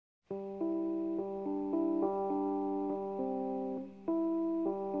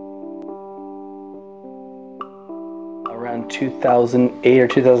Around 2008 or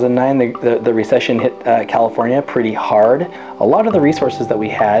 2009, the recession hit California pretty hard. A lot of the resources that we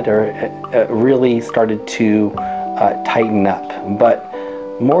had really started to tighten up. But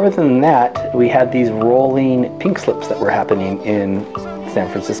more than that, we had these rolling pink slips that were happening in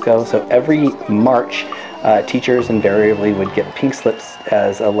San Francisco. So every March, teachers invariably would get pink slips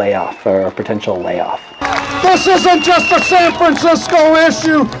as a layoff or a potential layoff. This isn't just a San Francisco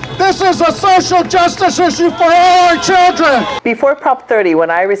issue. This is a social justice issue for all our children. Before Prop 30,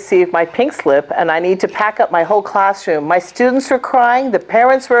 when I received my pink slip and I need to pack up my whole classroom, my students were crying, the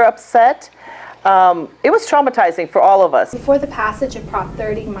parents were upset. It was traumatizing for all of us. Before the passage of Prop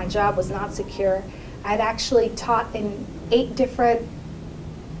 30, my job was not secure. I'd actually taught in eight different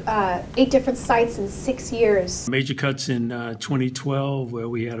sites in 6 years. Major cuts in 2012 where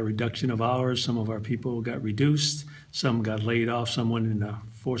we had a reduction of hours. Some of our people got reduced, some got laid off, some went into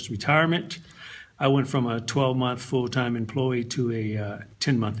forced retirement. I went from a 12-month full-time employee to a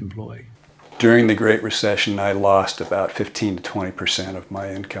 10-month employee. During the Great Recession, I lost about 15 to 20% of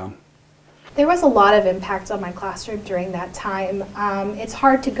my income. There was a lot of impact on my classroom during that time. It's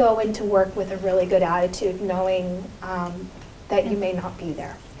hard to go into work with a really good attitude knowing that you may not be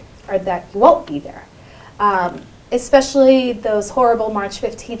there, or that you won't be there. Especially those horrible March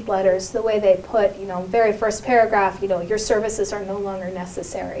 15th letters, the way they put, very first paragraph, your services are no longer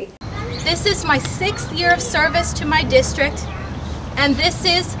necessary. This is my 6th year of service to my district, and this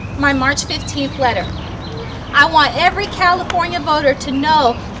is my March 15th letter. I want every California voter to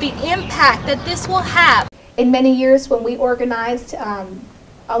know the impact that this will have. In many years when we organized,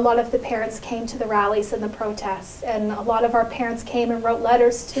 a lot of the parents came to the rallies and the protests, and a lot of our parents came and wrote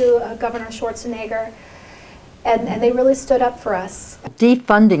letters to Governor Schwarzenegger, and they really stood up for us.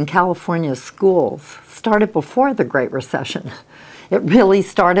 Defunding California's schools started before the Great Recession. It really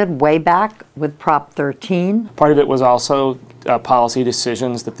started way back with Prop 13. Part of it was also policy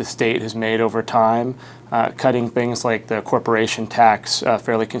decisions that the state has made over time, cutting things like the corporation tax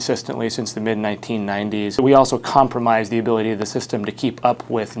fairly consistently since the mid-1990s. We also compromised the ability of the system to keep up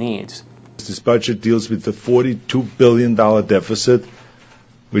with needs. This budget deals with the $42 billion deficit,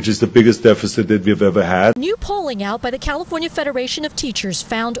 which is the biggest deficit that we've ever had. New polling out by the California Federation of Teachers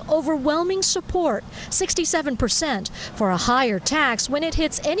found overwhelming support, 67%, for a higher tax when it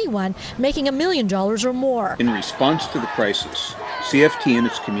hits anyone making $1 million or more. In response to the crisis, CFT and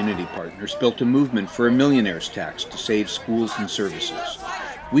its community partners built a movement for a millionaire's tax to save schools and services.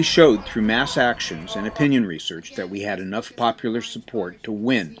 We showed through mass actions and opinion research that we had enough popular support to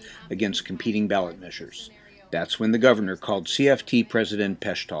win against competing ballot measures. That's when the governor called CFT President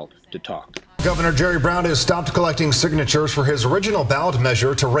Pechtold to talk. Governor Jerry Brown has stopped collecting signatures for his original ballot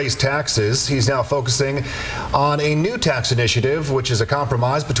measure to raise taxes. He's now focusing on a new tax initiative, which is a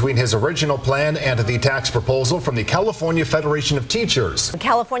compromise between his original plan and the tax proposal from the California Federation of Teachers.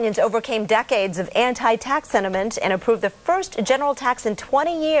 Californians overcame decades of anti-tax sentiment and approved the first general tax in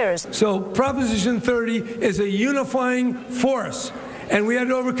 20 years. So Proposition 30 is a unifying force. And we had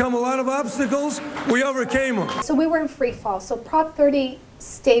to overcome a lot of obstacles. We overcame them. So we were in free fall. So Prop 30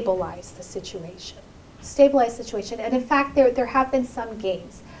 stabilized the situation. And in fact, there have been some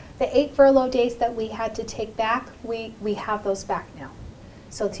gains. The 8 furlough days that we had to take back, we have those back now.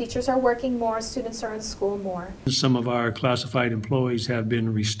 So teachers are working more, students are in school more. Some of our classified employees have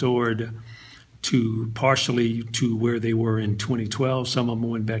been restored partially to where they were in 2012. Some of them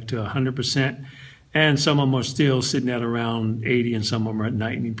went back to 100%. And some of them are still sitting at around 80, and some of them are at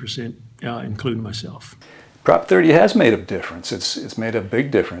 90%, including myself. Prop 30 has made a difference. It's made a big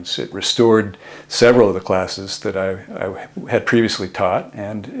difference. It restored several of the classes that I had previously taught,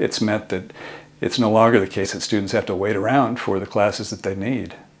 and it's meant that it's no longer the case that students have to wait around for the classes that they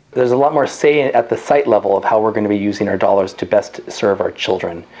need. There's a lot more say at the site level of how we're going to be using our dollars to best serve our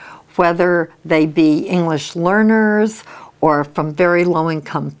children. Whether they be English learners or from very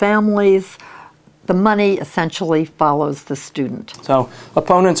low-income families, the money essentially follows the student. So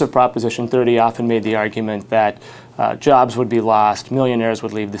opponents of Proposition 30 often made the argument that jobs would be lost, millionaires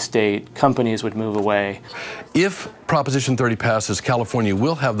would leave the state, companies would move away. If Proposition 30 passes, California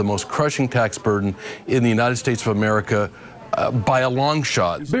will have the most crushing tax burden in the United States of America by a long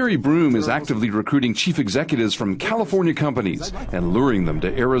shot. Barry Broom is actively recruiting chief executives from California companies and luring them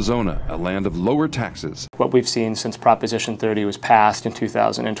to Arizona, a land of lower taxes. What we've seen since Proposition 30 was passed in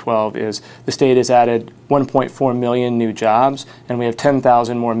 2012 is the state has added 1.4 million new jobs, and we have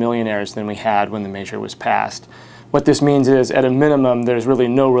 10,000 more millionaires than we had when the measure was passed. What this means is, at a minimum, there's really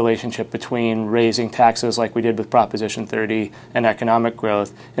no relationship between raising taxes like we did with Proposition 30 and economic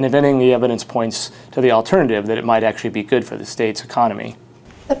growth. And if anything, the evidence points to the alternative, that it might actually be good for the state's economy.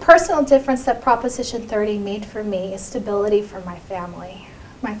 The personal difference that Proposition 30 made for me is stability for my family.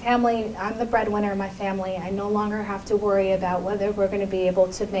 My family, I'm the breadwinner of my family. I no longer have to worry about whether we're going to be able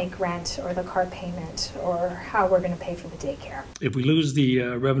to make rent or the car payment or how we're going to pay for the daycare. If we lose the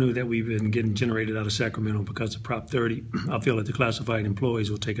revenue that we've been getting generated out of Sacramento because of Prop 30, I feel that the classified employees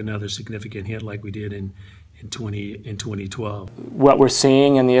will take another significant hit like we did in 2012. What we're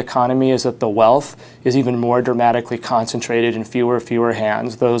seeing in the economy is that the wealth is even more dramatically concentrated in fewer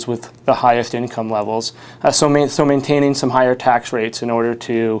hands, those with the highest income levels. So maintaining some higher tax rates in order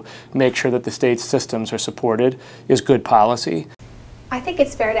to make sure that the state's systems are supported is good policy. I think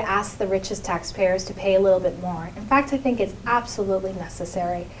it's fair to ask the richest taxpayers to pay a little bit more. In fact, I think it's absolutely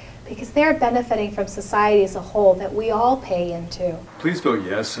necessary because they're benefiting from society as a whole that we all pay into. Please vote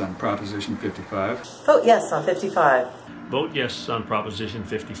yes on Proposition 55. Vote yes on 55. Vote yes on Proposition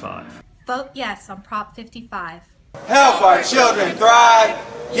 55. Vote yes on Prop 55. Help our children thrive.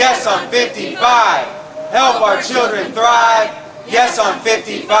 Yes on 55. Help our children thrive. Yes on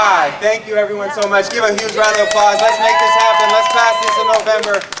 55. Thank you everyone so much. Give a huge round of applause. Let's make this happen. Let's pass this in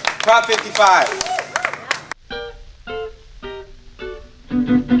November. Prop 55.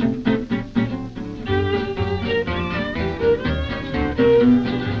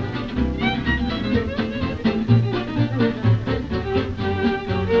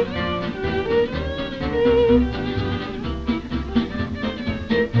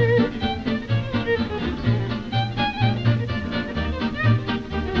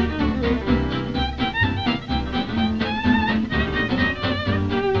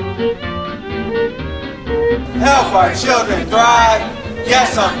 Help our children thrive.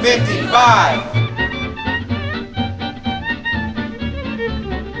 Yes on 55.